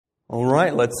All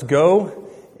right, let's go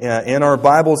in our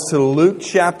Bibles to Luke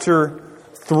chapter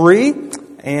 3.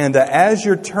 And as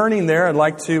you're turning there, I'd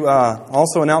like to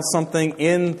also announce something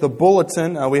in the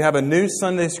bulletin. We have a new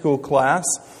Sunday school class,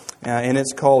 and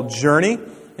it's called Journey.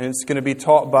 And it's going to be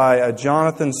taught by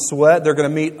Jonathan Sweat. They're going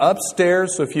to meet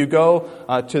upstairs. So if you go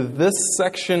to this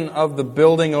section of the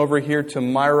building over here to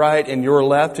my right and your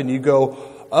left, and you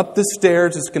go up the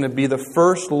stairs, it's going to be the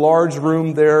first large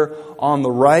room there on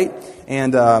the right.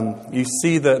 And you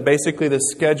see basically the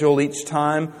schedule each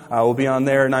time. We'll be on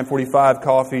there, 9:45,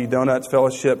 coffee, donuts,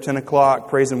 fellowship, 10 o'clock,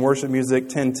 praise and worship music,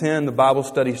 10:10. The Bible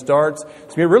study starts. It's going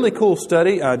to be a really cool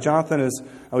study. Jonathan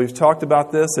we've talked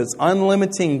about this. It's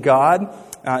Unlimiting God.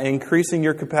 Increasing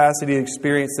your capacity to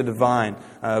experience the divine.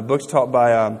 Books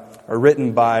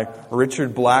written by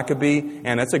Richard Blackaby,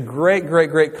 and it's a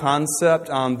great concept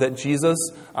that Jesus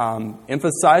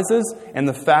emphasizes, and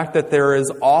the fact that there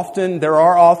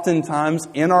are often times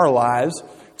in our lives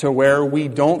to where we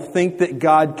don't think that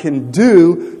God can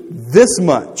do this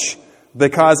much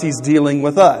because He's dealing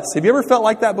with us. Have you ever felt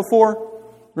like that before?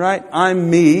 Right? I'm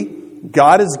me,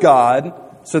 God is God.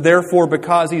 So therefore,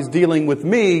 because He's dealing with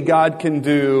me, God can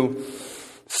do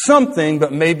something,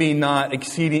 but maybe not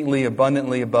exceedingly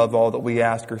abundantly above all that we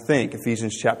ask or think.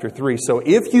 Ephesians chapter 3. So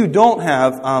if you don't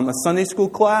have a Sunday school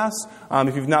class,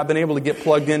 if you've not been able to get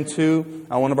plugged into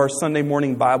one of our Sunday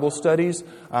morning Bible studies,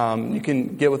 you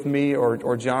can get with me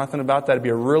or Jonathan about that. It'd be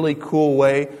a really cool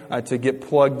way to get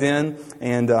plugged in,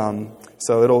 and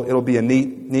so it'll be a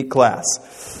neat class.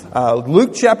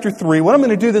 Luke chapter 3. What I'm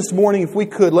going to do this morning, if we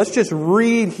could, let's just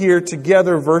read here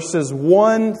together verses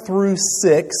 1 through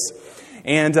 6.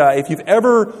 And if you've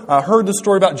ever heard the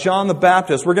story about John the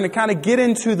Baptist, we're going to kind of get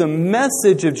into the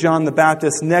message of John the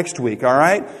Baptist next week, all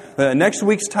right? Next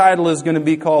week's title is going to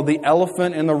be called The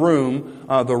Elephant in the Room,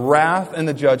 The Wrath and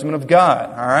the Judgment of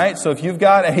God, all right? So if you've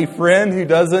got a friend who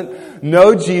doesn't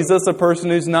know Jesus, a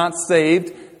person who's not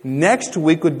saved, next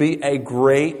week would be a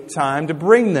great time to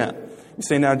bring them. You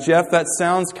say, now, Jeff, that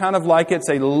sounds kind of like it's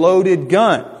a loaded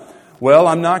gun. Well,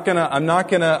 I'm not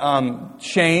gonna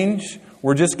change.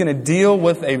 We're just going to deal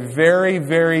with a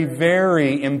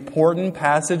very important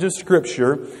passage of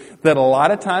Scripture that a lot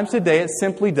of times today it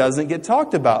simply doesn't get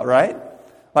talked about, right?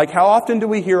 Like, how often do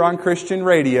we hear on Christian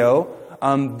radio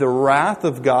the wrath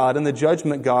of God and the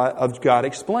judgment of God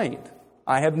explained?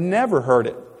 I have never heard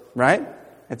it, right?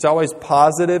 It's always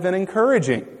positive and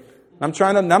encouraging. I'm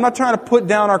not trying to put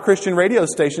down our Christian radio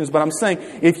stations, but I'm saying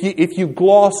if you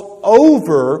gloss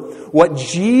over what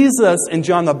Jesus and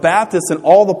John the Baptist and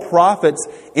all the prophets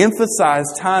emphasize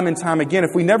time and time again, if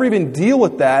we never even deal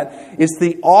with that, it's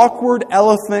the awkward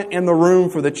elephant in the room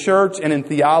for the church and in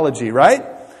theology, right?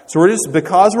 So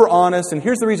because we're honest, and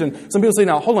here's the reason. Some people say,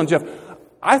 now, hold on, Jeff,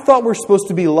 I thought we're supposed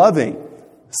to be loving,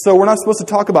 so we're not supposed to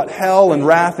talk about hell and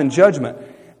wrath and judgment.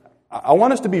 I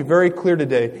want us to be very clear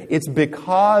today. It's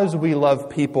because we love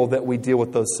people that we deal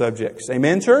with those subjects.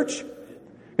 Amen, church?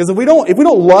 Because if we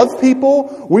don't love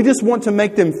people, we just want to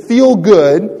make them feel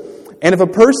good. And if a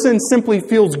person simply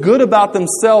feels good about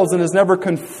themselves and is never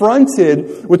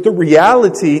confronted with the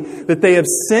reality that they have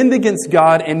sinned against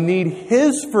God and need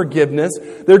His forgiveness,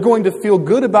 they're going to feel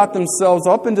good about themselves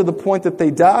up until the point that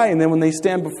they die. And then when they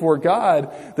stand before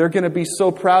God, they're going to be so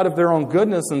proud of their own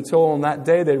goodness until on that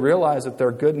day they realize that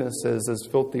their goodness is as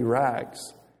filthy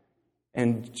rags.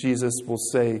 And Jesus will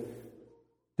say,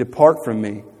 "Depart from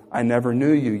me. I never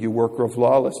knew you, you worker of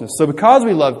lawlessness." So because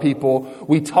we love people,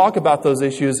 we talk about those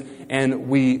issues and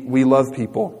we love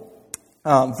people.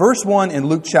 Verse 1 in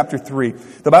Luke chapter 3.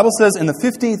 The Bible says, in the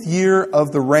 15th year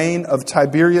of the reign of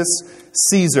Tiberius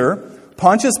Caesar,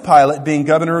 Pontius Pilate being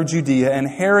governor of Judea, and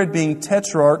Herod being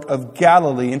tetrarch of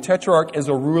Galilee, and tetrarch is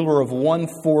a ruler of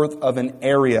 1/4 of an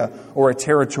area or a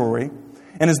territory,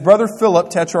 and his brother Philip,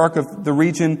 tetrarch of the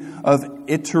region of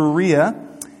Iturea,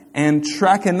 and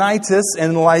Trachonitis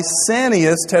and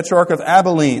Lysanias, tetrarch of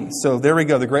Abilene. So there we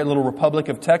go, the great little Republic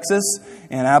of Texas,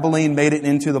 and Abilene made it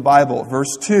into the Bible.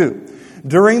 Verse 2.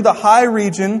 During the high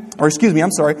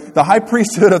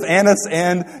priesthood of Annas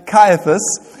and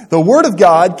Caiaphas, the word of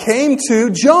God came to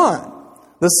John,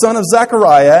 the son of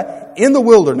Zechariah, in the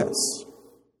wilderness.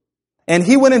 And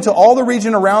he went into all the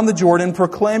region around the Jordan,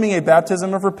 proclaiming a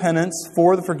baptism of repentance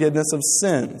for the forgiveness of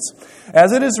sins.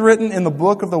 As it is written in the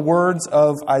book of the words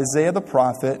of Isaiah the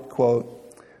prophet, quote,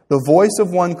 "The voice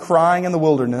of one crying in the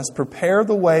wilderness, prepare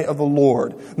the way of the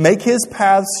Lord. Make His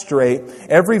paths straight.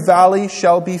 Every valley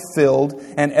shall be filled,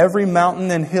 and every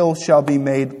mountain and hill shall be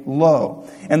made low.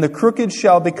 And the crooked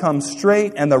shall become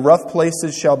straight, and the rough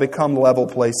places shall become level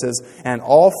places, and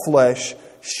all flesh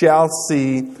shall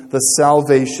see the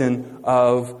salvation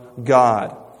of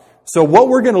God." So what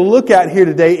we're going to look at here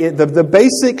today, the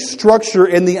basic structure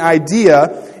and the idea,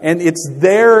 and it's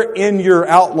there in your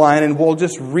outline, and we'll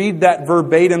just read that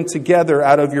verbatim together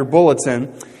out of your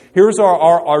bulletin. Here's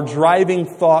our driving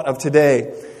thought of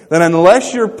today. That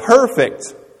unless you're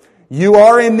perfect, you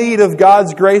are in need of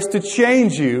God's grace to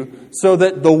change you so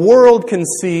that the world can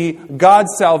see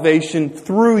God's salvation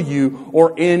through you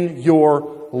or in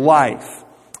your life.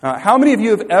 How many of you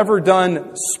have ever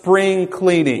done spring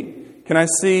cleaning? Can I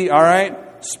see? All right.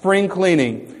 Spring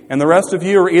cleaning. And the rest of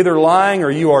you are either lying or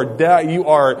you are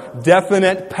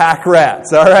definite pack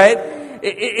rats. All right.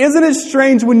 Isn't it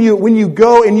strange when you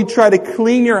go and you try to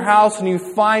clean your house and you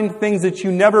find things that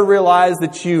you never realized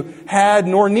that you had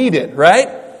nor needed, right?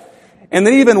 And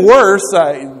then even worse,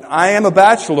 I am a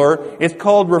bachelor, it's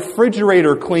called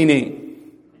refrigerator cleaning.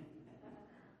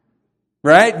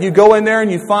 Right? You go in there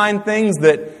and you find things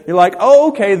that you're like, oh,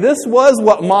 okay, this was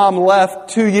what Mom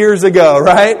left 2 years ago,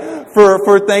 right?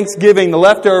 For Thanksgiving, the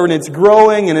leftover, and it's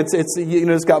growing and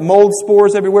it's got mold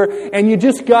spores everywhere, and you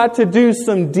just got to do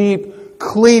some deep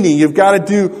cleaning. You've got to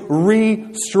do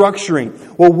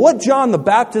restructuring. Well, what John the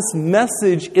Baptist's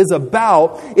message is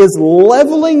about is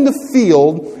leveling the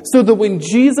field so that when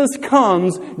Jesus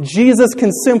comes, Jesus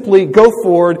can simply go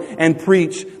forward and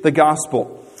preach the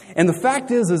gospel. And the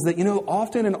fact is that,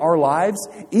 often in our lives,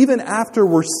 even after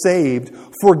we're saved,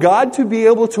 for God to be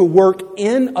able to work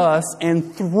in us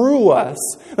and through us,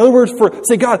 in other words,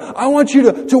 say, God, I want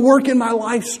you to work in my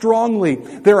life strongly,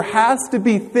 there has to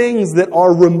be things that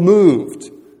are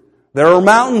removed. There are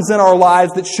mountains in our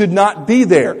lives that should not be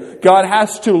there. God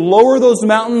has to lower those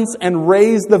mountains and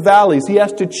raise the valleys. He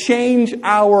has to change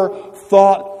our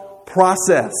thought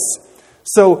process.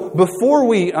 So before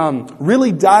we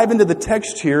really dive into the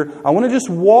text here, I want to just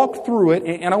walk through it,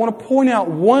 and I want to point out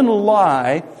one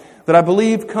lie that I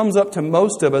believe comes up to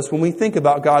most of us when we think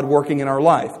about God working in our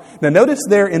life. Now notice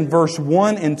there in verse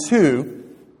 1 and 2,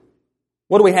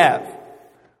 what do we have?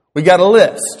 We got a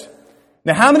list.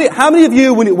 Now how many of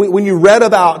you, when you read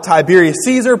about Tiberius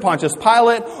Caesar, Pontius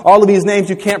Pilate, all of these names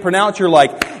you can't pronounce, you're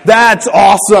like, that's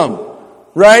awesome!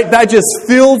 Right? That just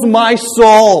fills my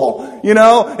soul.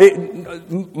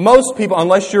 Most people,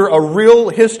 unless you're a real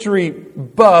history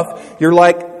buff, you're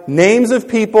like, names of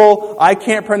people I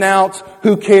can't pronounce,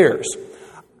 who cares?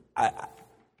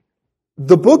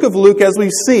 The book of Luke, as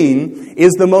we've seen,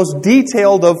 is the most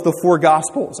detailed of the four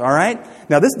Gospels, all right?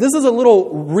 Now, this is a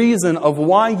little reason of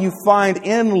why you find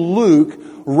in Luke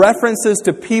references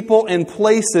to people and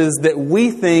places that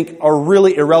we think are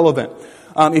really irrelevant.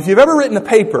 If you've ever written a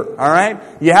paper, all right,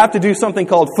 you have to do something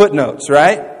called footnotes,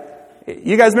 right?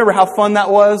 You guys remember how fun that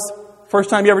was? First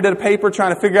time you ever did a paper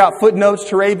trying to figure out footnotes,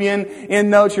 Turabian,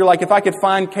 endnotes. You're like, if I could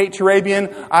find Kate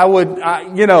Turabian, I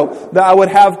would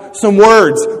have some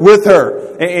words with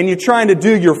her. And you're trying to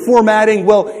do your formatting.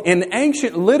 Well, in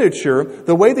ancient literature,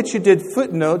 the way that you did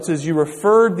footnotes is you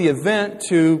referred the event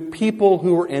to people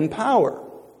who were in power.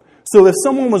 So if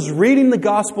someone was reading the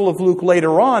Gospel of Luke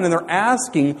later on and they're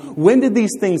asking, when did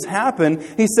these things happen?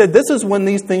 He said, this is when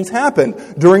these things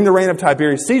happened, during the reign of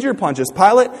Tiberius Caesar, Pontius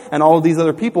Pilate, and all of these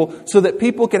other people, so that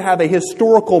people could have a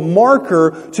historical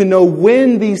marker to know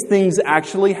when these things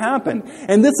actually happened.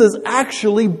 And this is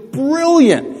actually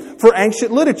brilliant for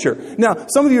ancient literature. Now,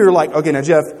 some of you are like, okay, now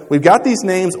Jeff, we've got these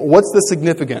names, what's the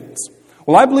significance?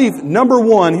 Well, I believe, number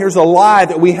one, here's a lie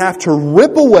that we have to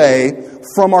rip away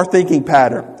from our thinking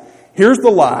pattern. Here's the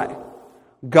lie.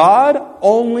 God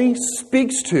only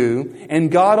speaks to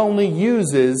and God only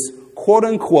uses, quote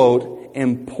unquote,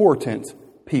 important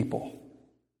people.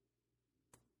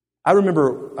 I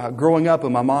remember growing up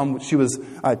and my mom, she was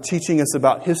teaching us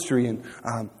about history and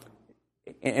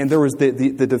there was the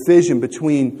division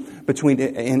between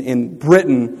in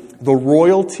Britain, the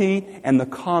royalty and the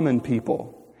common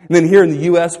people. And then here in the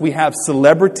U.S., we have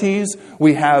celebrities,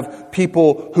 we have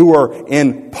people who are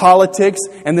in politics,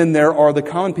 and then there are the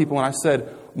common people. And I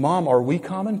said, Mom, are we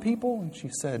common people? And she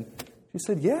said,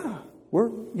 yeah, we're,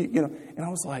 And I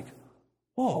was like,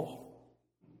 whoa,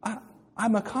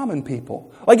 I'm a common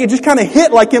people. Like it just kind of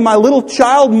hit like in my little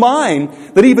child mind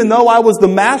that even though I was the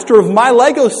master of my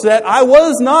Lego set, I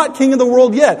was not king of the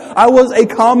world yet. I was a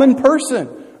common person,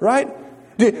 right?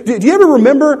 Do you ever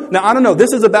remember, now I don't know,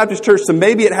 this is a Baptist church, so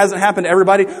maybe it hasn't happened to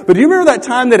everybody, but do you remember that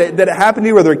time that it happened to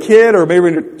you, whether a kid or maybe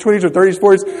in your 20s or 30s,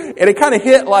 40s, and it kind of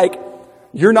hit like,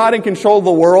 you're not in control of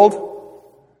the world?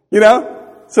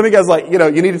 Some of you guys like,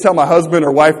 you need to tell my husband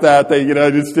or wife that,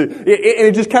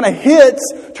 it just kind of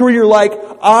hits to where you're like,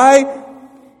 I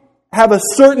have a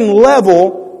certain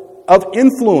level of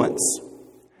influence.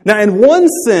 Now, in one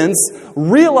sense,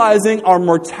 realizing our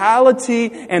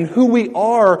mortality and who we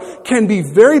are can be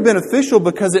very beneficial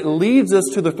because it leads us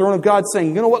to the throne of God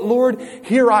saying, you know what, Lord,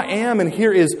 here I am and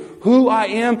here is who I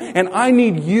am and I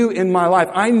need you in my life.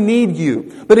 I need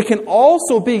you. But it can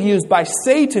also be used by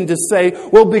Satan to say,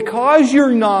 well, because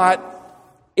you're not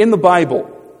in the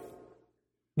Bible,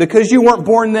 because you weren't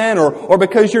born then, or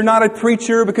because you're not a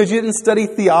preacher, because you didn't study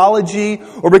theology,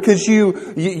 or because you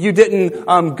didn't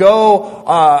go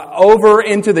over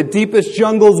into the deepest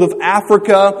jungles of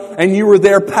Africa and you were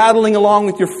there paddling along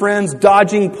with your friends,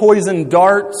 dodging poison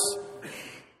darts,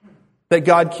 that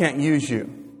God can't use you.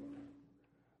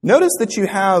 Notice that you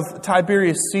have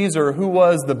Tiberius Caesar, who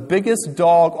was the biggest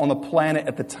dog on the planet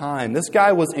at the time. This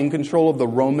guy was in control of the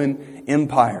Roman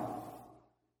Empire.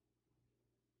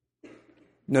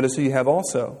 Notice who you have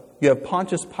also. You have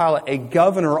Pontius Pilate, a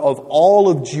governor of all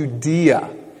of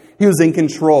Judea. He was in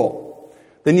control.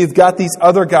 Then you've got these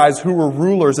other guys who were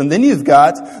rulers. And then you've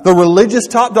got the religious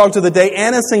top dogs of the day,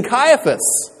 Annas and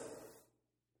Caiaphas.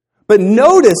 But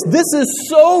notice, this is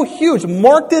so huge.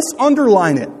 Mark this,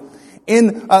 underline it.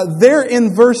 There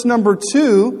in verse number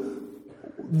 2,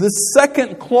 the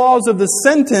second clause of the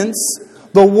sentence,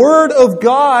 the Word of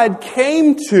God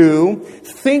came to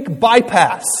think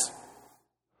bypass.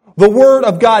 The Word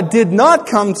of God did not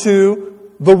come to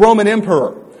the Roman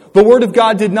emperor. The Word of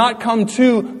God did not come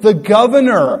to the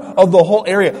governor of the whole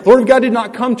area. The Word of God did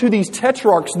not come to these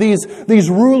tetrarchs, these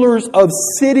rulers of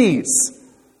cities.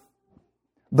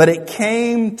 But it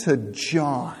came to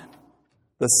John,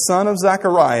 the son of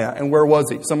Zechariah. And where was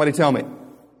he? Somebody tell me.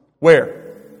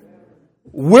 Where?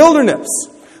 Wilderness.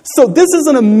 So this is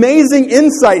an amazing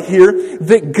insight here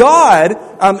that God,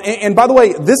 and by the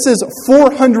way, this is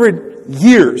 400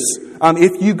 years.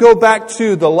 If you go back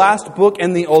to the last book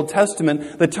in the Old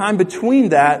Testament, the time between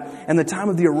that and the time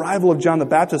of the arrival of John the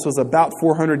Baptist was about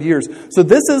 400 years. So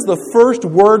this is the first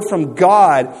word from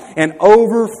God in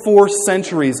over 4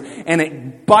 centuries. And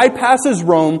it bypasses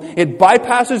Rome, it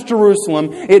bypasses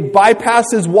Jerusalem, it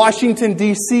bypasses Washington,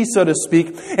 D.C., so to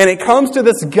speak. And it comes to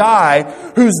this guy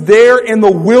who's there in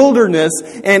the wilderness.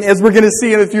 And as we're going to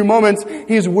see in a few moments,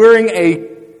 he's wearing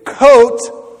a coat,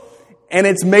 and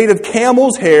it's made of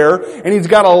camel's hair, and he's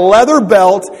got a leather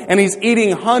belt, and he's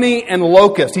eating honey and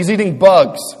locusts. He's eating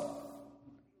bugs.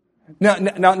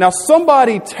 Now,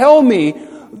 somebody tell me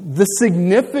the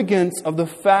significance of the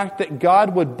fact that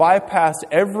God would bypass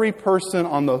every person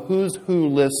on the who's who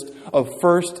list of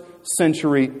first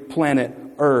century planet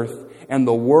Earth, and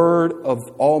the Word of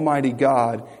Almighty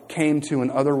God came to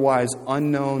an otherwise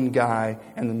unknown guy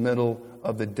in the middle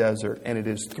of the desert. And it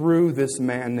is through this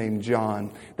man named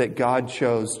John that God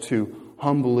chose to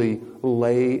humbly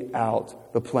lay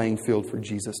out the playing field for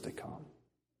Jesus to come.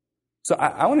 So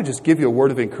I want to just give you a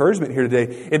word of encouragement here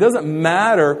today. It doesn't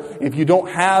matter if you don't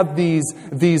have these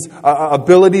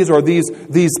abilities or these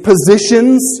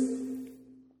positions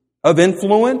of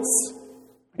influence.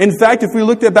 In fact, if we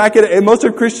looked back at most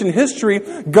of Christian history,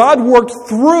 God worked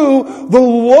through the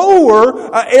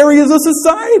lower areas of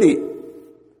society.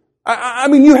 I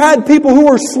mean, you had people who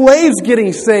were slaves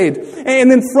getting saved.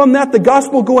 And then from that, the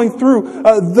gospel going through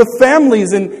the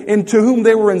families and to whom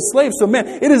they were enslaved. So man,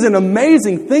 it is an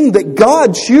amazing thing that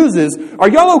God chooses. Are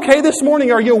y'all okay this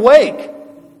morning? Are you awake?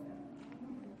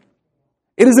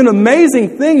 It is an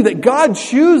amazing thing that God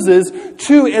chooses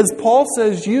to, as Paul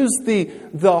says, use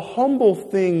the humble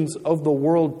things of the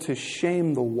world to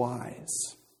shame the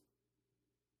wise.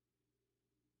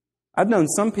 I've known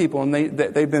some people, and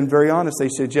they've been very honest. They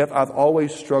say, Jeff, I've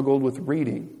always struggled with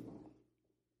reading.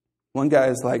 One guy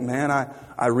is like, man,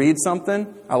 I read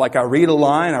something. I read a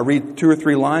line. I read 2 or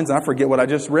 3 lines, and I forget what I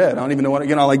just read. I don't even know what,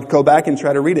 I go back and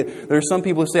try to read it. There are some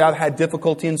people who say, I've had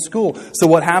difficulty in school. So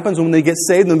what happens when they get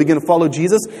saved and they begin to follow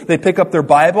Jesus? They pick up their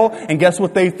Bible, and guess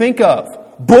what they think of?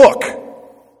 Book.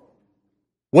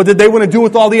 What did they want to do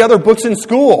with all the other books in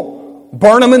school?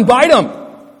 Burn them and bite them.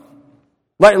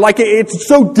 Like it's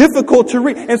so difficult to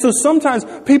read. And so sometimes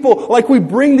people, we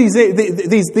bring these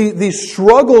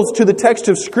struggles to the text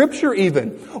of Scripture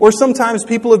even. Or sometimes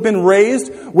people have been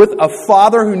raised with a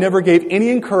father who never gave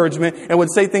any encouragement and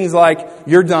would say things like,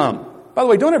 you're dumb. By the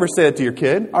way, don't ever say it to your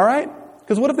kid, all right?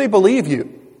 Because what if they believe you?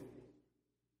 And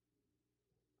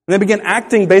they begin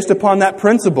acting based upon that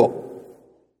principle.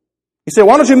 You say,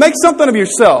 why don't you make something of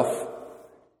yourself?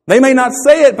 They may not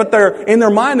say it, but in their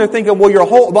mind they're thinking,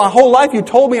 well, my whole life you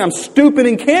told me I'm stupid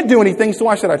and can't do anything, so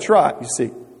why should I try? You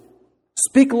see.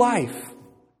 Speak life.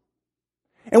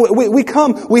 And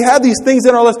we have these things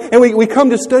in our lives, and we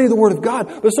come to study the Word of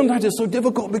God, but sometimes it's so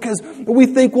difficult because we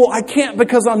think, well, I can't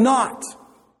because I'm not.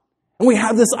 And we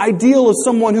have this ideal of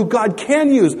someone who God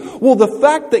can use. Well, the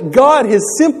fact that God has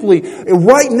simply,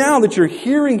 right now that you're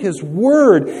hearing His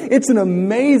Word, it's an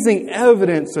amazing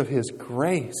evidence of His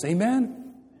grace.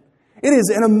 Amen? It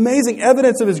is an amazing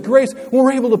evidence of His grace when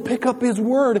we're able to pick up His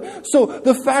Word. So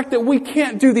the fact that we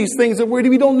can't do these things, that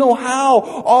we don't know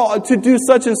how to do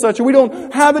such and such, or we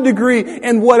don't have a degree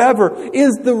and whatever,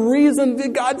 is the reason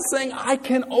that God's saying, I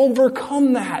can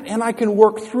overcome that and I can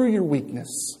work through your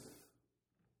weakness.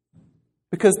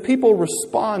 Because people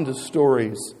respond to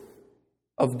stories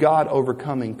of God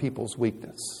overcoming people's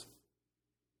weakness.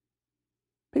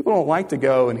 People don't like to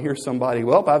go and hear somebody,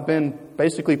 well, I've been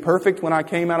basically perfect when I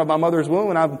came out of my mother's womb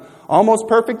and I'm almost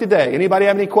perfect today. Anybody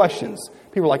have any questions?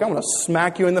 People are like, I'm going to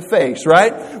smack you in the face,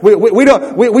 right?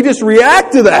 We just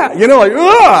react to that, like,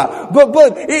 ugh!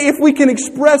 But if we can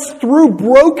express through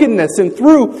brokenness and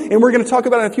we're going to talk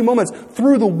about it in a few moments,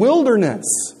 through the wilderness,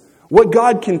 what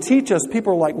God can teach us,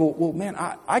 people are like, well, man,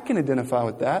 I can identify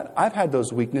with that. I've had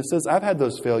those weaknesses. I've had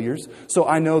those failures. So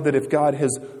I know that if God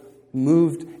has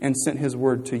moved and sent His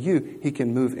Word to you, He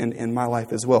can move in my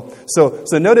life as well. So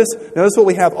notice what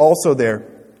we have also there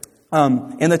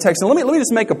in the text. And let me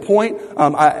just make a point.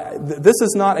 This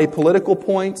is not a political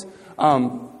point,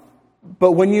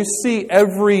 but when you see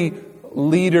every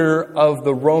leader of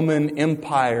the Roman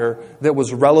Empire that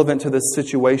was relevant to this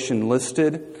situation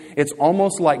listed, it's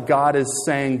almost like God is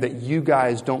saying that you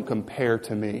guys don't compare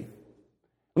to me.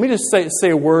 Let me just say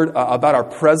a word about our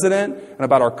president and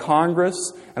about our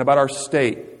Congress and about our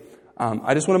state.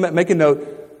 I just want to make a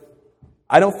note.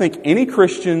 I don't think any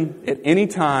Christian at any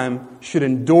time should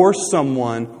endorse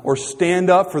someone or stand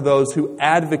up for those who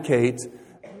advocate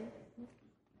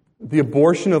the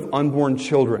abortion of unborn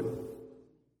children.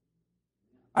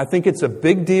 I think it's a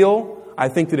big deal. I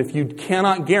think that if you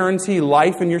cannot guarantee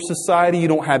life in your society, you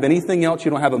don't have anything else. You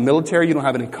don't have a military. You don't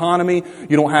have an economy.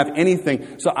 You don't have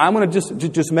anything. So I'm going to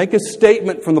just make a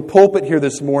statement from the pulpit here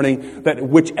this morning that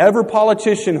whichever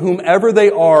politician, whomever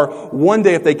they are, one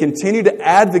day if they continue to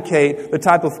advocate the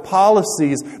type of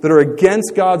policies that are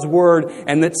against God's Word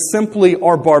and that simply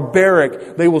are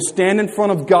barbaric, they will stand in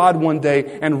front of God one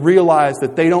day and realize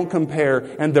that they don't compare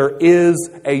and there is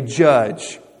a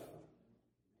judge.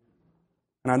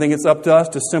 And I think it's up to us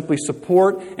to simply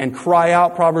support and cry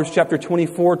out, Proverbs chapter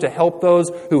 24, to help those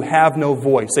who have no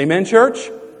voice. Amen, church?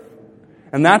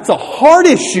 And that's a hard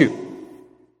issue.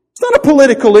 It's not a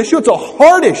political issue, it's a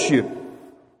hard issue.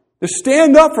 To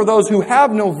stand up for those who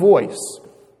have no voice.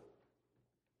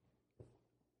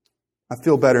 I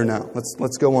feel better now.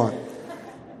 Let's go on.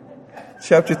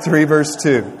 Chapter 3, verse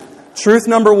 2. Truth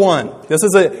number one. This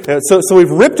is so we've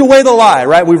ripped away the lie,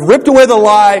 right? We've ripped away the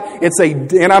lie.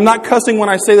 And I'm not cussing when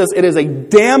I say this, it is a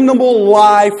damnable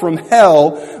lie from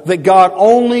hell that God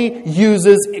only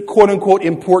uses quote unquote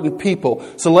important people.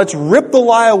 So let's rip the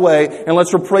lie away and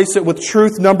let's replace it with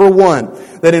truth number one.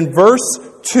 That in verse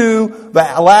 2,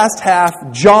 the last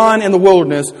half, John in the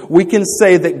wilderness, we can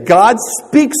say that God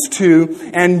speaks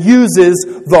to and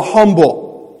uses the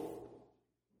humble.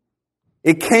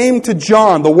 It came to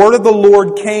John. The word of the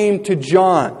Lord came to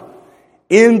John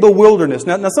in the wilderness.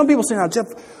 Now some people say, now, Jeff,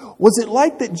 was it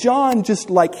like that John just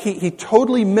like, he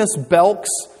totally missed Belk's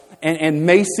and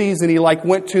Macy's and he like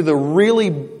went to the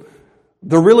really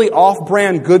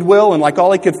off-brand Goodwill and like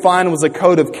all he could find was a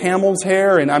coat of camel's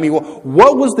hair? And I mean,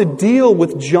 what was the deal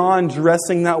with John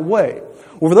dressing that way?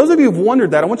 Well, for those of you who've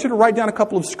wondered that, I want you to write down a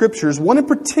couple of scriptures. One in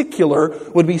particular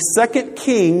would be 2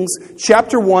 Kings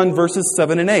chapter 1, verses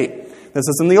 7 and 8. This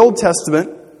is in the Old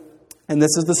Testament, and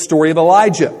this is the story of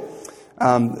Elijah.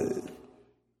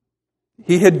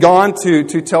 He had gone to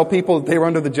tell people that they were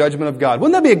under the judgment of God.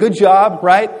 Wouldn't that be a good job,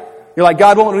 right? You're like,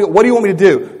 God, what do you want me to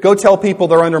do? Go tell people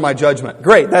they're under my judgment.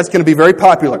 Great, that's going to be very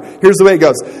popular. Here's the way it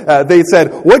goes. They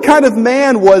said, what kind of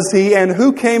man was he, and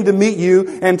who came to meet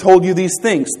you and told you these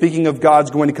things? Speaking of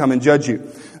God's going to come and judge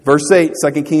you. Verse 8,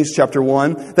 2 Kings chapter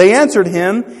 1. They answered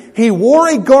him, he wore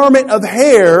a garment of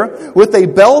hair with a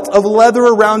belt of leather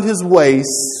around his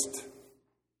waist.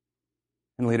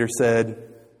 And later said,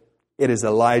 it is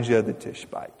Elijah the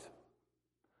Tishbite.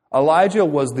 Elijah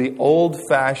was the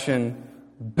old-fashioned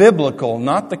biblical,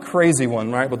 not the crazy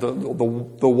one, right? But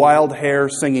the wild hair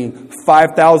singing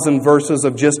 5,000 verses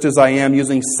of Just As I Am,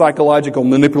 using psychological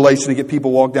manipulation to get people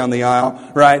walk down the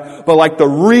aisle, right? But like the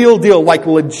real deal, like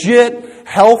legit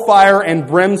hellfire and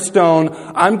brimstone,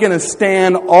 I'm going to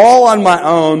stand all on my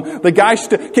own. The guy,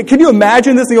 can you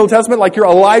imagine this in the Old Testament? Like you're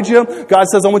Elijah, God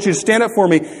says, I want you to stand up for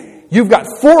me. You've got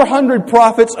 400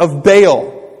 prophets of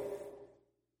Baal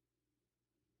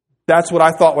That's what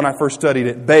I thought when I first studied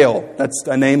it. Baal. That's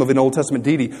a name of an Old Testament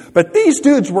deity. But these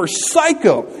dudes were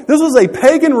psycho. This was a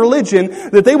pagan religion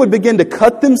that they would begin to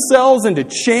cut themselves and to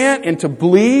chant and to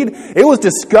bleed. It was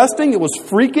disgusting. It was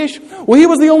freakish. Well, he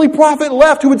was the only prophet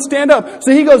left who would stand up.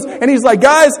 So he goes and he's like,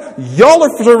 guys, y'all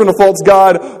are serving a false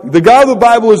God. The God of the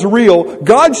Bible is real.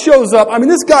 God shows up. I mean,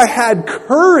 this guy had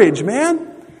courage, man.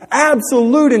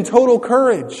 Absolute and total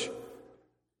courage.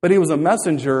 But he was a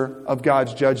messenger of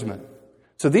God's judgment.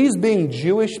 So these being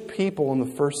Jewish people in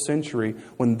the first century,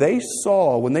 when they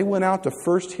went out to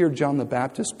first hear John the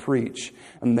Baptist preach,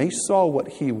 and they saw what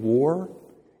he wore,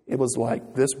 it was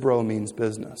like, this bro means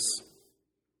business.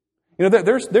 You know,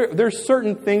 there's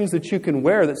certain things that you can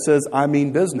wear that says, I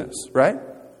mean business, right?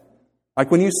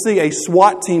 Like when you see a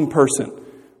SWAT team person,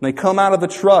 and they come out of the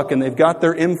truck and they've got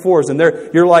their M4s, and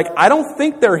you're like, I don't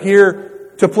think they're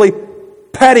here to play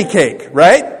patty cake,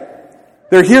 right?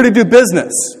 They're here to do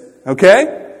business.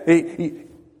 Okay?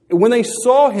 When they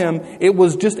saw him, it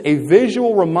was just a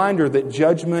visual reminder that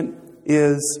judgment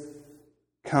is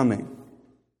coming.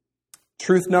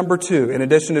 Truth number 2, in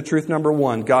addition to truth number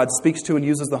 1, God speaks to and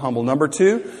uses the humble. Number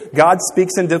 2, God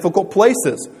speaks in difficult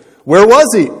places. Where was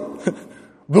he?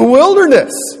 The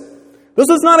wilderness. This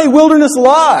is not a wilderness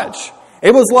lodge.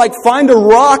 It was like find a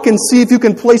rock and see if you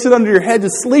can place it under your head to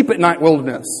sleep at night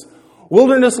wilderness.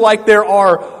 Wilderness like there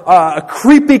are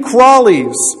creepy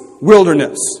crawlies.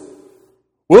 Wilderness.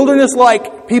 Wilderness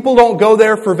like people don't go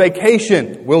there for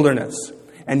vacation. Wilderness.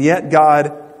 And yet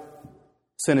God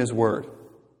sent His Word.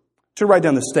 To write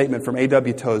down the statement from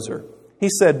A.W. Tozer. He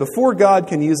said, before God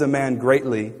can use a man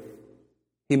greatly,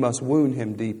 He must wound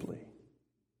him deeply.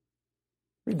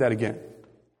 Read that again.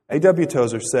 A.W.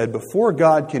 Tozer said, before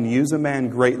God can use a man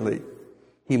greatly,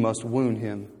 He must wound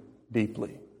him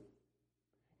deeply.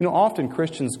 You know, often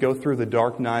Christians go through the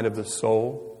dark night of the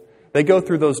soul. They go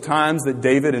through those times that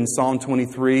David in Psalm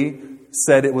 23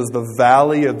 said it was the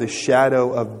valley of the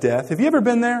shadow of death. Have you ever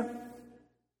been there?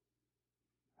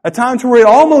 A time to where it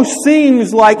almost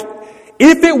seems like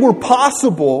if it were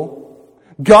possible,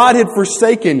 God had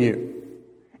forsaken you.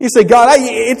 You say, God,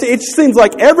 it seems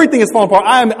like everything is falling apart.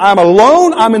 I'm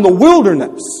alone. I'm in the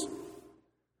wilderness.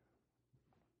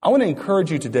 I want to encourage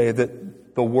you today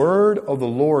that the word of the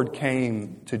Lord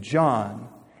came to John.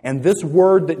 And this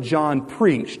word that John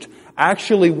preached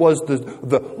actually was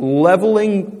the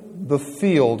leveling the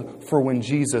field for when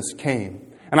Jesus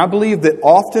came. And I believe that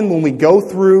often when we go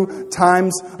through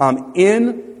times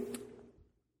in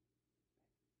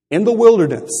the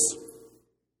wilderness,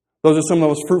 those are some of the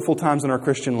most fruitful times in our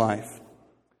Christian life.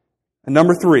 And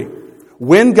number 3,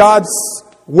 when God's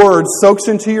word soaks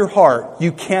into your heart,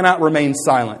 you cannot remain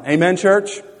silent. Amen, church?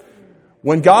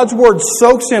 When God's word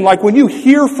soaks in, like when you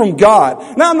hear from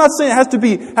God. Now, I'm not saying it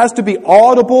has to be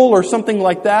audible or something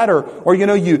like that, or you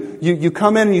know, you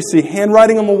come in and you see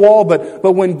handwriting on the wall,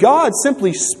 but when God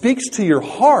simply speaks to your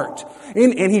heart,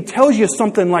 and He tells you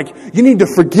something like, you need to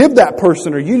forgive that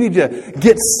person, or you need to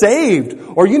get saved,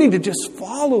 or you need to just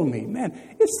follow me.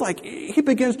 Man, it's like He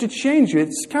begins to change you.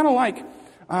 It's kind of like,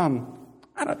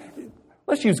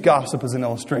 let's use gossip as an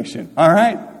illustration, all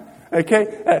right?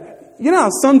 Okay? You know,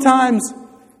 sometimes,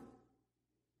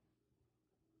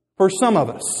 for some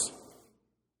of us,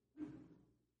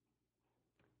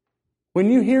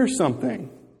 when you hear something,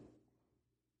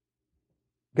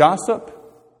 gossip,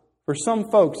 for some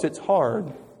folks, it's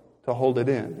hard to hold it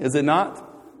in. Is it not?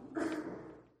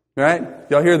 Right?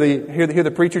 Y'all hear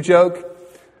the preacher joke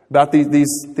about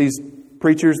these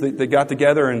preachers that got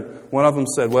together, and one of them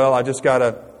said, well, I just got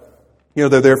to, you know,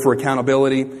 they're there for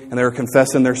accountability, and they're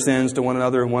confessing their sins to one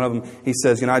another. And one of them, he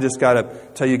says, you know, I just got to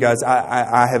tell you guys,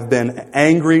 I have been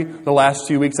angry the last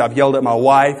few weeks. I've yelled at my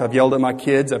wife. I've yelled at my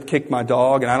kids. I've kicked my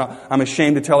dog. And I'm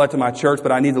ashamed to tell that to my church,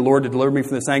 but I need the Lord to deliver me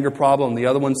from this anger problem. And the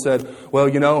other one said, well,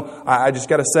 you know, I just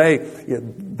got to say,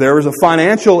 there was a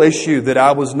financial issue that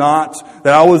I was not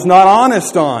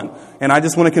honest on. And I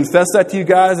just want to confess that to you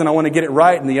guys, and I want to get it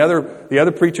right. And the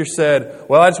other preacher said,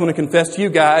 well, I just want to confess to you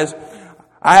guys,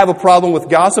 I have a problem with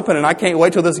gossiping, and I can't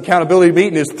wait till this accountability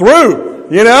meeting is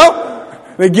through, you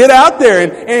know? They get out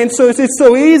there, and so it's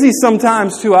so easy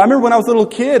sometimes too. I remember when I was a little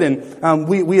kid, and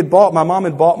my mom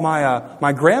had bought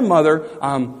my grandmother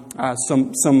some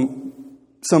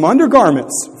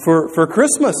undergarments for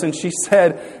Christmas, and she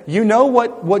said, you know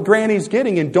what Granny's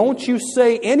getting, and don't you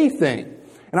say anything.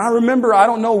 And I remember, I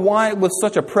don't know why it was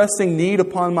such a pressing need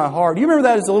upon my heart. You remember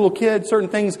that as a little kid? Certain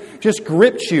things just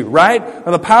gripped you, right?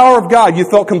 And the power of God. You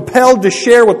felt compelled to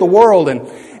share with the world.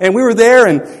 And we were there,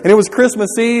 and it was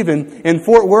Christmas Eve in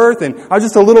Fort Worth, and I was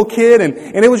just a little kid, and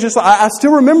it was just, I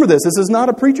still remember this. This is not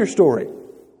a preacher story.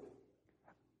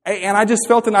 And I just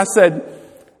felt it, and I said,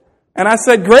 And I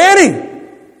said, Granny,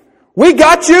 we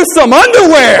got you some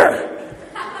underwear.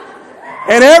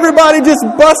 And everybody just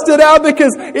busted out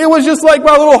because it was just like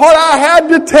my little heart. I had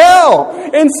to tell.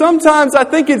 And sometimes I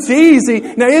think it's easy.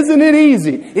 Now, isn't it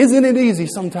easy? Isn't it easy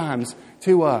sometimes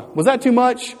to, was that too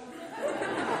much?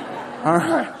 All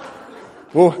right.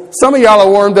 Well, some of y'all are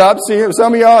warmed up. See,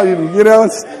 some of y'all, you know.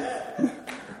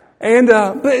 And,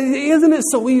 but isn't it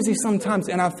so easy sometimes?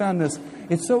 And I found this.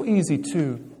 It's so easy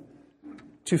to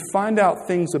find out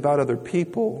things about other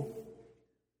people,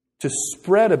 to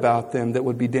spread about them that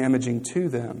would be damaging to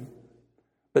them.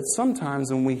 But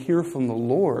sometimes when we hear from the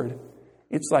Lord,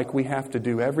 it's like we have to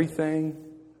do everything,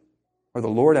 or the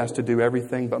Lord has to do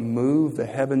everything but move the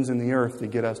heavens and the earth to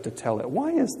get us to tell it.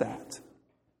 Why is that?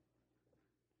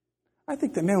 I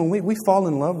think that, man, when we fall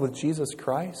in love with Jesus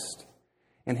Christ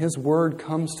and His Word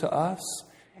comes to us,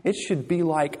 it should be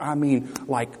like on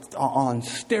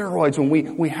steroids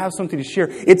when we have something to share.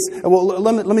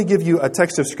 Let me give you a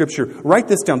text of Scripture. Write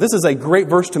this down. This is a great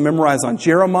verse to memorize on.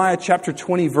 Jeremiah chapter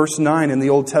 20, verse 9 in the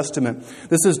Old Testament.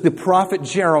 This is the prophet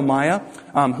Jeremiah,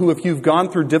 who, if you've gone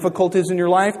through difficulties in your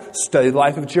life, study the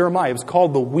life of Jeremiah. It's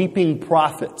called the weeping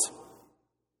prophet.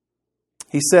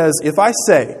 He says, if I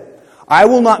say, I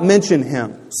will not mention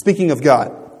Him, speaking of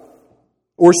God,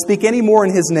 or speak any more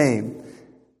in His name,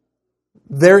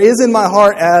 there is in my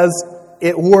heart as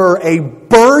it were a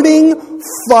burning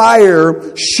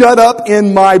fire shut up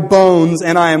in my bones,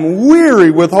 and I am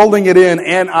weary with holding it in,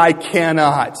 and I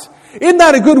cannot. Isn't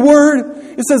that a good word?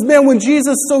 It says, man, when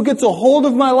Jesus so gets a hold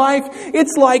of my life,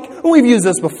 it's like, we've used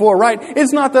this before, right?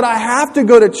 It's not that I have to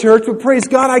go to church, but praise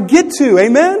God, I get to.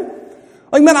 Amen?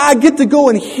 Like, man, I get to go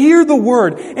and hear the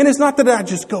Word. And it's not that I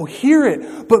just go hear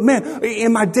it. But, man,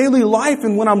 in my daily life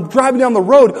and when I'm driving down the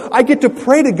road, I get to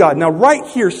pray to God. Now, right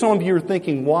here, some of you are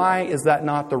thinking, why is that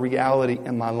not the reality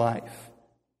in my life?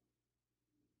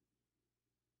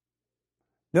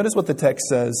 Notice what the text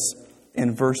says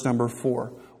in verse number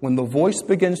 4. When the voice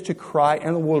begins to cry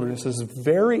in the wilderness, this is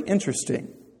very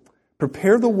interesting.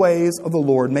 Prepare the ways of the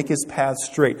Lord, make His paths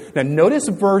straight. Now, notice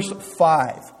verse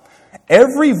 5.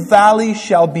 Every valley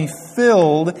shall be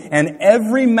filled, and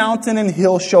every mountain and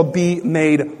hill shall be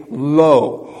made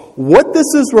low. What this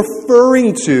is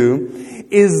referring to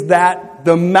is that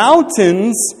the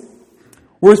mountains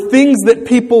were things that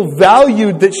people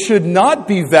valued that should not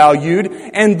be valued,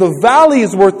 and the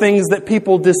valleys were things that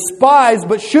people despised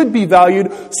but should be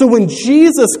valued. So when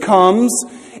Jesus comes,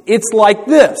 it's like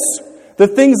this. The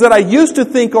things that I used to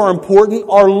think are important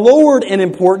are lowered in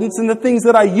importance, and the things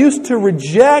that I used to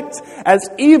reject as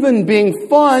even being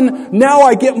fun, now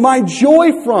I get my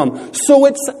joy from. So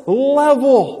it's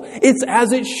level. It's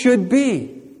as it should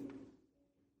be.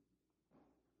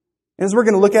 As we're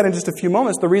going to look at in just a few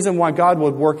moments, the reason why God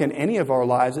would work in any of our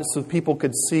lives is so people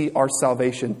could see our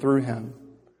salvation through Him.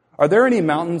 Are there any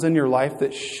mountains in your life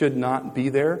that should not be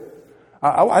there?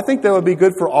 I think that would be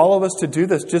good for all of us to do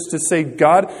this, just to say,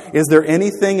 God, is there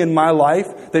anything in my life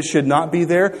that should not be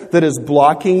there, that is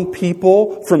blocking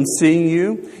people from seeing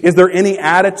You? Is there any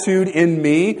attitude in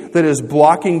me that is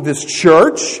blocking this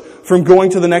church from going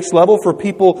to the next level for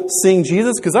people seeing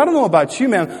Jesus? Because I don't know about you,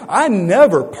 man. I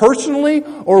never, personally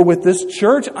or with this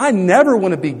church, I never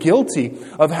want to be guilty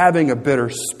of having a bitter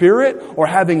spirit or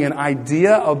having an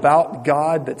idea about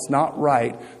God that's not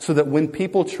right, so that when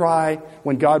people try,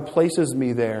 when God places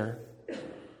me there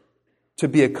to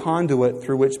be a conduit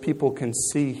through which people can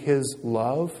see His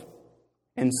love,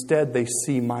 instead they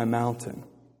see my mountain.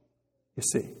 You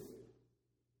see.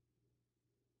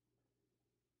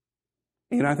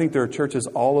 And I think there are churches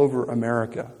all over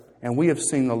America, and we have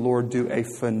seen the Lord do a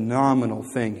phenomenal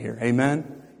thing here.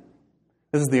 Amen?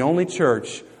 This is the only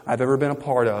church I've ever been a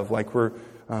part of. Like, we're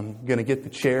going to get the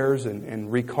chairs and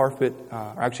recarpet,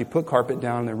 or actually put carpet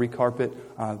down and recarpet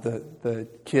the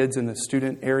kids in the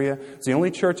student area. It's the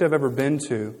only church I've ever been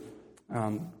to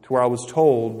where I was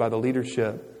told by the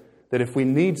leadership that if we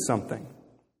need something,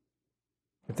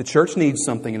 if the church needs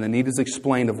something and the need is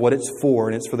explained of what it's for,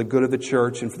 and it's for the good of the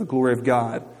church and for the glory of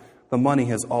God, the money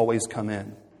has always come in.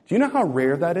 Do you know how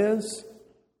rare that is?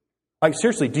 Like,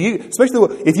 seriously,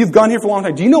 especially if you've gone here for a long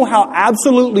time, do you know how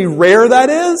absolutely rare that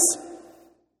is?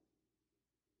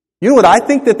 You know what I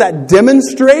think that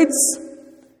demonstrates?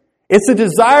 It's a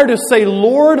desire to say,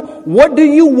 Lord, what do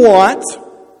You want?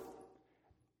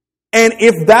 And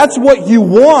if that's what You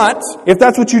want, if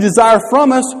that's what You desire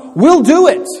from us, we'll do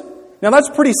it. Now,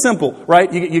 that's pretty simple,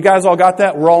 right? You guys all got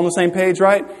that? We're all on the same page,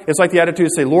 right? It's like the attitude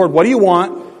to say, Lord, what do You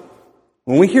want?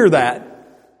 When we hear that,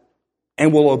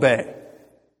 and we'll obey.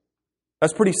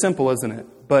 That's pretty simple, isn't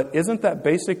it? But isn't that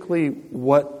basically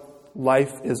what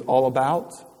life is all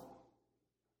about?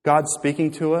 God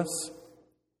speaking to us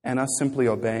and us simply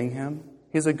obeying Him.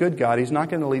 He's a good God. He's not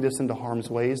going to lead us into harm's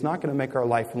way. He's not going to make our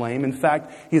life lame. In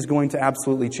fact, He's going to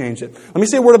absolutely change it. Let me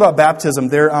say a word about baptism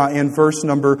there in verse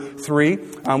number 3.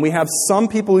 We have some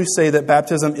people who say that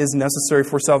baptism is necessary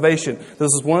for salvation.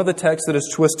 This is one of the texts that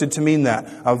is twisted to mean that.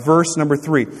 Verse number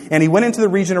 3. And he went into the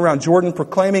region around Jordan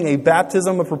proclaiming a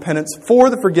baptism of repentance for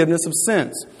the forgiveness of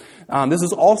sins. This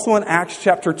is also in Acts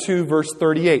chapter 2, verse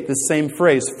 38, the same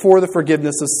phrase, for the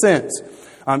forgiveness of sins.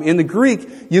 In the Greek,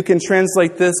 you can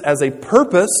translate this as a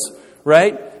purpose,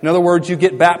 right? In other words, you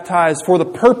get baptized for the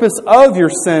purpose of your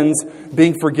sins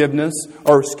being for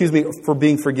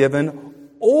being forgiven.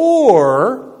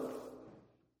 Or,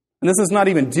 and this is not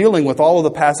even dealing with all of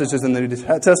the passages in the New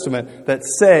Testament that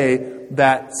say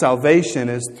that salvation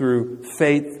is through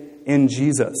faith in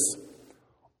Jesus.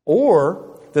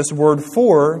 Or, this word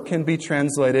for can be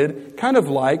translated kind of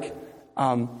like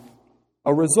a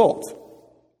result.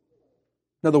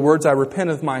 In other words, I repent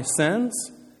of my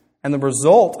sins, and the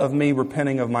result of me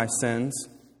repenting of my sins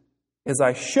is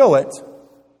I show it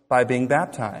by being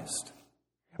baptized.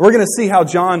 We're going to see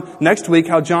next week,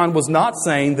 how John was not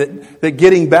saying that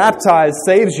getting baptized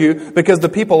saves you, because the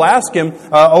people ask him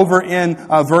over in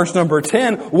verse number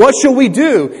 10, what shall we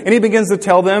do? And he begins to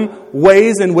tell them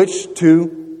ways in which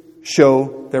to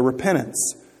show their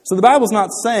repentance. So the Bible's not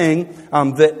saying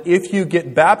that if you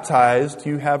get baptized,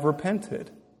 you have repented.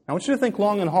 I want you to think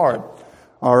long and hard.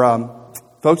 Our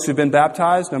folks who've been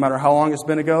baptized, no matter how long it's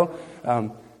been ago,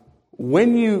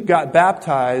 when you got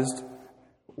baptized,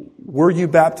 were you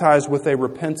baptized with a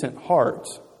repentant heart?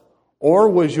 Or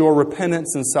was your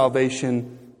repentance and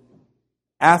salvation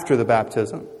after the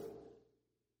baptism?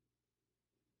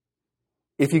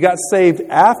 If you got saved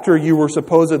after you were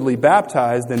supposedly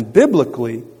baptized, then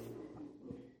biblically,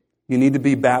 you need to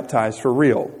be baptized for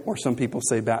real. Or some people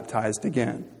say baptized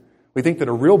again. We think that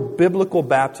a real biblical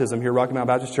baptism here at Rocky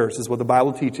Mountain Baptist Church is what the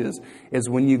Bible teaches, is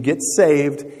when you get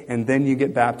saved and then you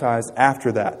get baptized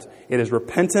after that. It is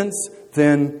repentance,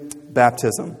 then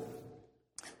baptism.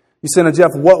 You say, now, Jeff,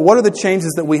 what are the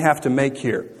changes that we have to make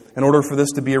here in order for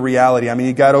this to be a reality? I mean,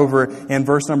 you got over in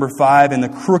verse number 5, and the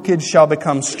crooked shall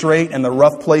become straight, and the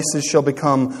rough places shall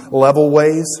become level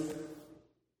ways.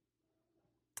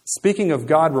 Speaking of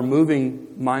God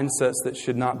removing mindsets that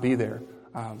should not be there,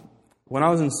 when I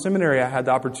was in seminary, I had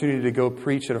the opportunity to go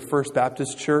preach at a First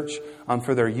Baptist church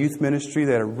for their youth ministry.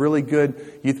 They had a really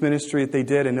good youth ministry that they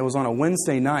did, and it was on a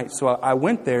Wednesday night. So I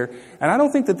went there, and I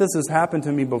don't think that this has happened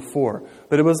to me before,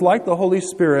 but it was like the Holy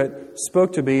Spirit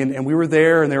spoke to me, and we were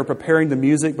there, and they were preparing the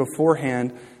music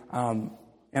beforehand, and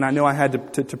I know I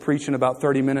had to preach in about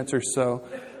 30 minutes or so.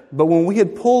 But when we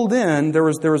had pulled in, there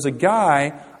was a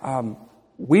guy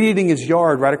weed eating his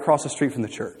yard right across the street from the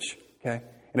church. Okay.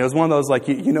 And it was one of those, like,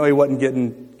 he wasn't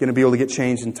going to be able to get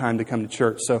changed in time to come to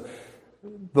church. So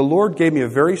the Lord gave me a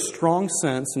very strong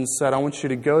sense and said, I want you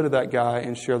to go to that guy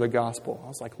and share the gospel. I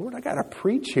was like, Lord, I got to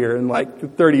preach here in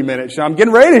like 30 minutes. I'm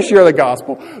getting ready to share the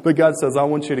gospel. But God says, I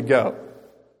want you to go.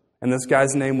 And this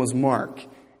guy's name was Mark.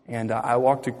 And I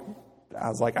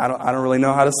was like, I don't really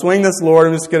know how to swing this, Lord.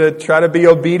 I'm just going to try to be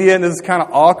obedient. This is kind of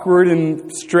awkward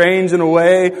and strange in a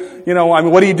way.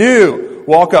 What do you do?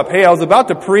 Walk up. Hey, I was about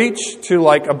to preach to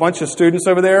like a bunch of students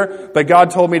over there, but God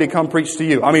told me to come preach to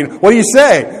you. What do you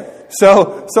say?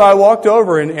 So I walked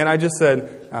over and I just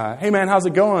said, hey man, how's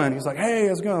it going? He's like, hey,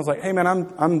 how's it going? I was like, hey man,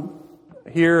 I'm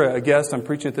here, a guest. I'm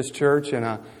preaching at this church,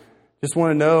 and just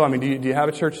want to know, do you have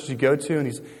a church that you go to?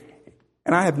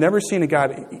 And I have never seen a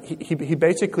guy, he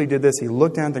basically did this. He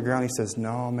looked down at the ground. He says,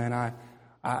 no, man,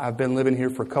 I've been living here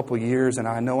for a couple of years, and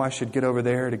I know I should get over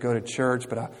there to go to church,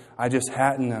 but I just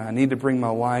hadn't, and I need to bring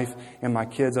my wife and my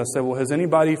kids. I said, well, has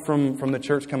anybody from the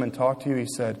church come and talk to you? He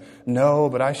said, no,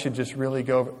 but I should just really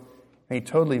go over. And he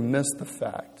totally missed the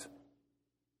fact.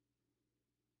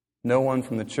 No one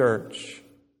from the church.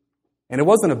 And it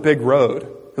wasn't a big road.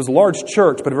 It was a large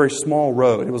church, but a very small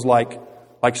road. It was like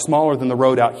smaller than the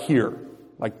road out here.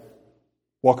 Like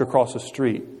walk across the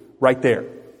street, right there.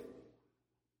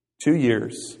 2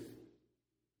 years,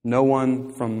 no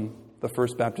one from the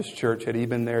First Baptist Church had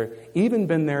even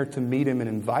been there to meet him and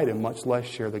invite him, much less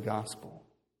share the gospel.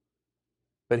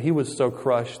 But he was so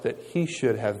crushed that he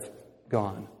should have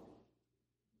gone.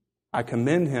 I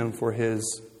commend him for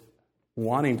his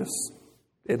wanting to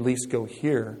at least go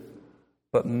here.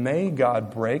 But may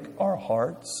God break our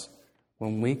hearts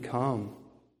when we come.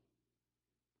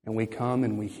 And we come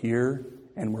and we hear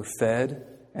and we're fed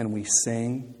and we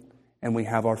sing. And we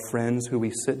have our friends who we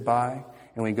sit by,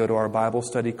 and we go to our Bible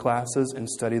study classes and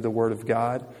study the Word of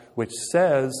God, which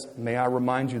says, may I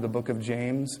remind you, the book of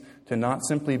James, to not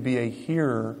simply be a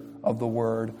hearer of the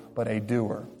Word, but a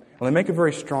doer. And let me make a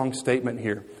very strong statement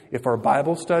here. If our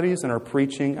Bible studies and our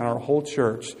preaching and our whole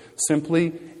church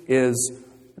simply is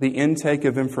the intake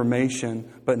of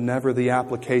information, but never the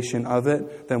application of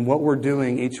it, then what we're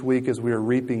doing each week is we are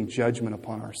reaping judgment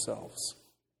upon ourselves.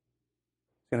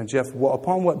 And Jeff,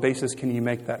 upon what basis can you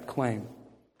make that claim?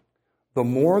 The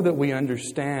more that we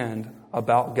understand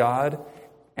about God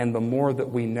and the more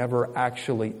that we never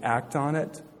actually act on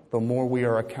it, the more we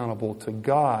are accountable to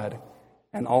God,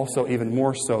 and also even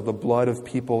more so, the blood of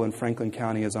people in Franklin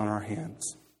County is on our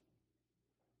hands.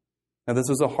 Now, this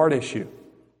is a hard issue.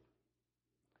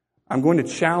 I'm going to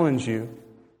challenge you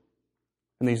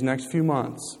in these next few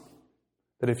months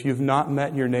that if you've not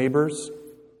met your neighbors,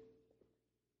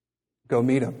 go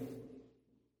meet them.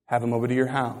 Have them over to your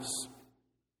house.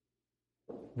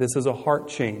 This is a heart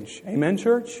change. Amen,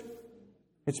 church?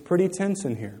 It's pretty tense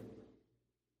in here.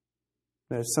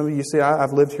 Now, some of you say,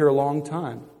 I've lived here a long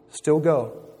time. Still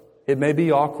go. It may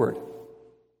be awkward,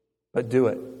 but do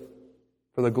it.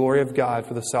 For the glory of God,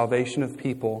 for the salvation of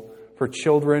people, for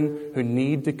children who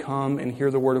need to come and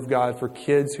hear the Word of God, for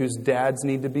kids whose dads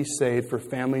need to be saved, for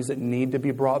families that need to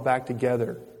be brought back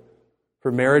together,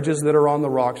 for marriages that are on the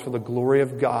rocks, for the glory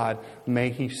of God. May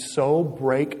He so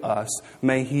break us.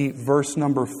 May He, verse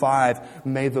number 5,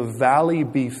 may the valley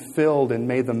be filled and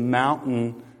may the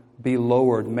mountain be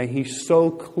lowered. May He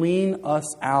so clean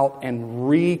us out and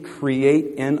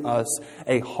recreate in us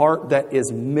a heart that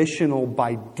is missional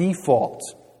by default,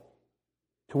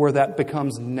 to where that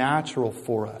becomes natural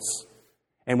for us.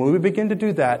 And when we begin to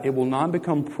do that, it will not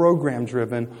become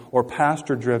program-driven or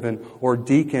pastor-driven or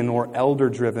deacon or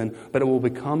elder-driven, but it will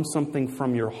become something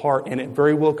from your heart. And it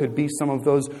very well could be some of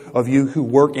those of you who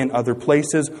work in other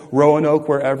places, Roanoke,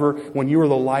 wherever. When you are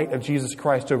the light of Jesus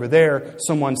Christ over there,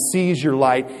 someone sees your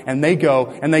light and they go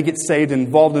and they get saved and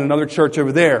involved in another church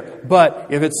over there. But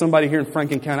if it's somebody here in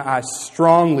Franklin County, I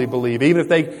strongly believe, even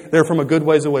if they're from a good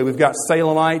ways away, we've got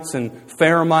Salemites and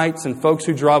Feramites and folks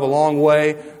who drive a long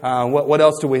way. What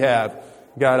else do we have?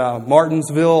 We've got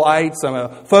Martinsville-ites,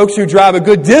 folks who drive a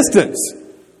good distance.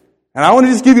 And I want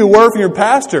to just give you a word from your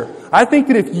pastor. I think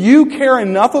that if you care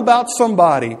enough about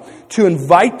somebody to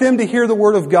invite them to hear the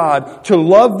Word of God, to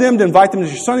love them, to invite them to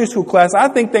your Sunday school class, I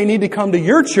think they need to come to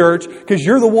your church because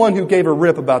you're the one who gave a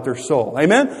rip about their soul.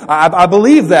 Amen? I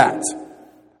believe that.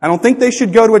 I don't think they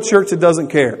should go to a church that doesn't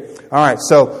care. All right,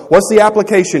 so what's the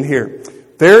application here?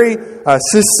 Very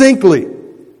succinctly,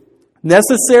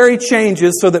 necessary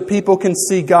changes so that people can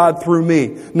see God through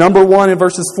me. Number 1 in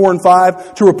verses 4 and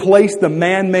 5, to replace the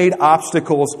man-made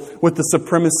obstacles with the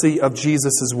supremacy of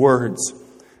Jesus' words.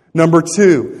 Number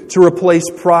 2, to replace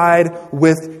pride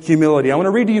with humility. I want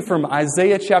to read to you from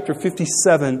Isaiah chapter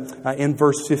 57 in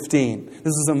verse 15. This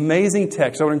is an amazing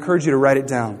text. I would encourage you to write it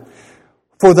down.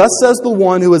 For thus says the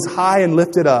one who is high and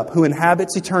lifted up, who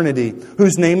inhabits eternity,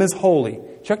 whose name is holy.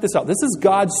 Check this out. This is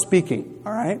God speaking,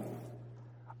 all right?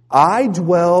 I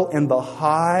dwell in the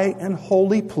high and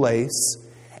holy place,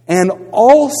 and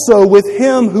also with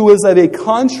him who is of a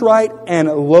contrite and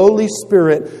lowly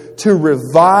spirit, to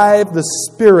revive the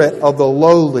spirit of the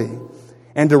lowly,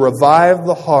 and to revive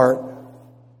the heart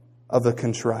of the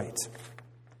contrite.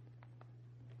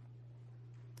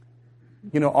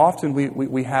 You know, often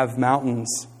we have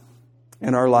mountains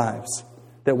in our lives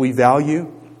that we value.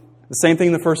 The same thing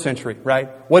in the first century, right?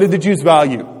 What did the Jews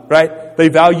value, right? They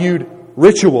valued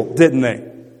ritual, didn't they?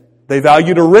 They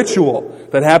valued a ritual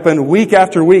that happened week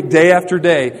after week, day after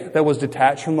day, that was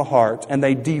detached from the heart, and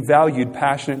they devalued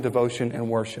passionate devotion and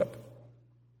worship.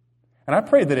 And I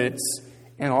pray that it's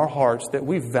in our hearts that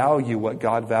we value what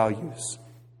God values.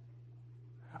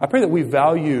 I pray that we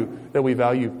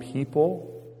value people.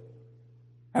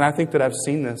 And I think that I've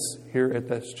seen this here at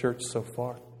this church so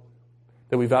far.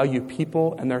 That we value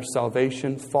people and their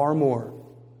salvation far more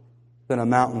than a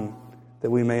mountain that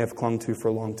we may have clung to for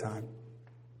a long time.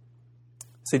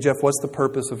 See, Jeff, what's the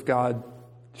purpose of God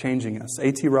changing us?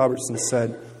 A.T. Robertson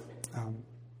said,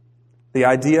 the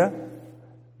idea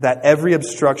that every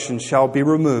obstruction shall be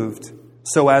removed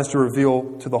so as to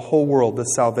reveal to the whole world the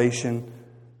salvation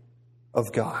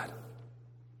of God.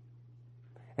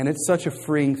 And it's such a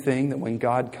freeing thing that when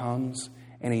God comes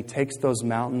and He takes those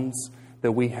mountains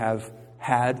that we have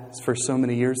had for so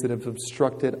many years that have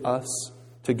obstructed us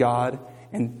to God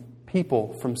and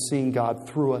people from seeing God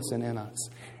through us and in us.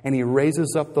 And He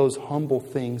raises up those humble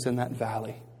things in that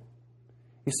valley.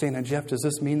 You say, now Jeff, does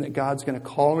this mean that God's going to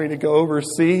call me to go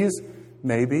overseas?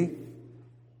 Maybe.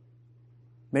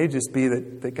 May just be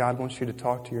that God wants you to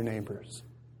talk to your neighbors.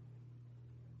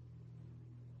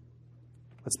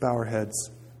 Let's bow our heads.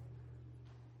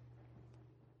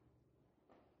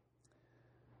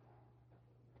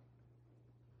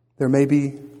 There may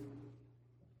be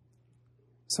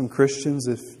some Christians,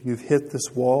 if you've hit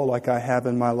this wall like I have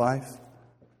in my life,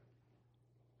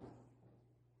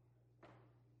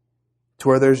 to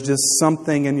where there's just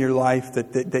something in your life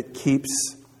that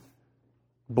keeps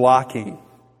blocking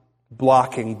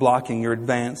your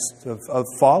advance of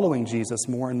following Jesus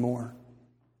more and more.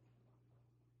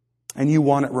 And you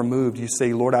want it removed. You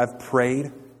say, Lord, I've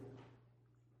prayed.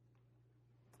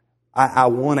 I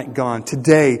want it gone.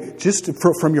 Today, just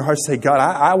from your heart, say, God,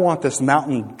 I want this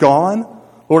mountain gone.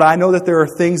 Lord, I know that there are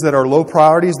things that are low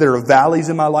priorities, there are valleys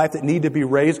in my life that need to be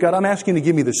raised. God, I'm asking you to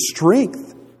give me the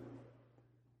strength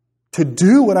to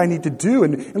do what I need to do.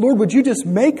 And Lord, would you just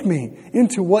make me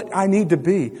into what I need to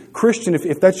be? Christian,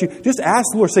 if that's you, just ask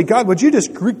the Lord, say, God, would you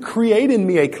just create in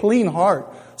me a clean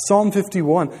heart? Psalm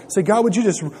 51. Say, God, would you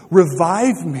just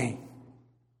revive me?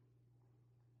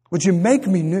 Would you make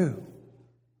me new?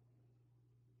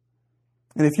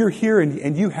 And if you're here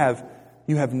and you have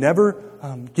never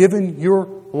given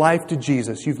your life to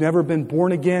Jesus, you've never been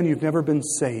born again, you've never been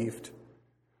saved,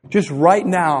 just right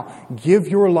now, give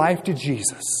your life to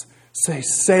Jesus. Say,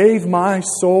 save my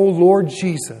soul, Lord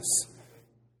Jesus.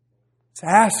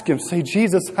 Ask Him, say,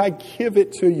 Jesus, I give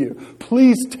it to you.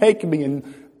 Please take me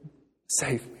and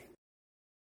save me.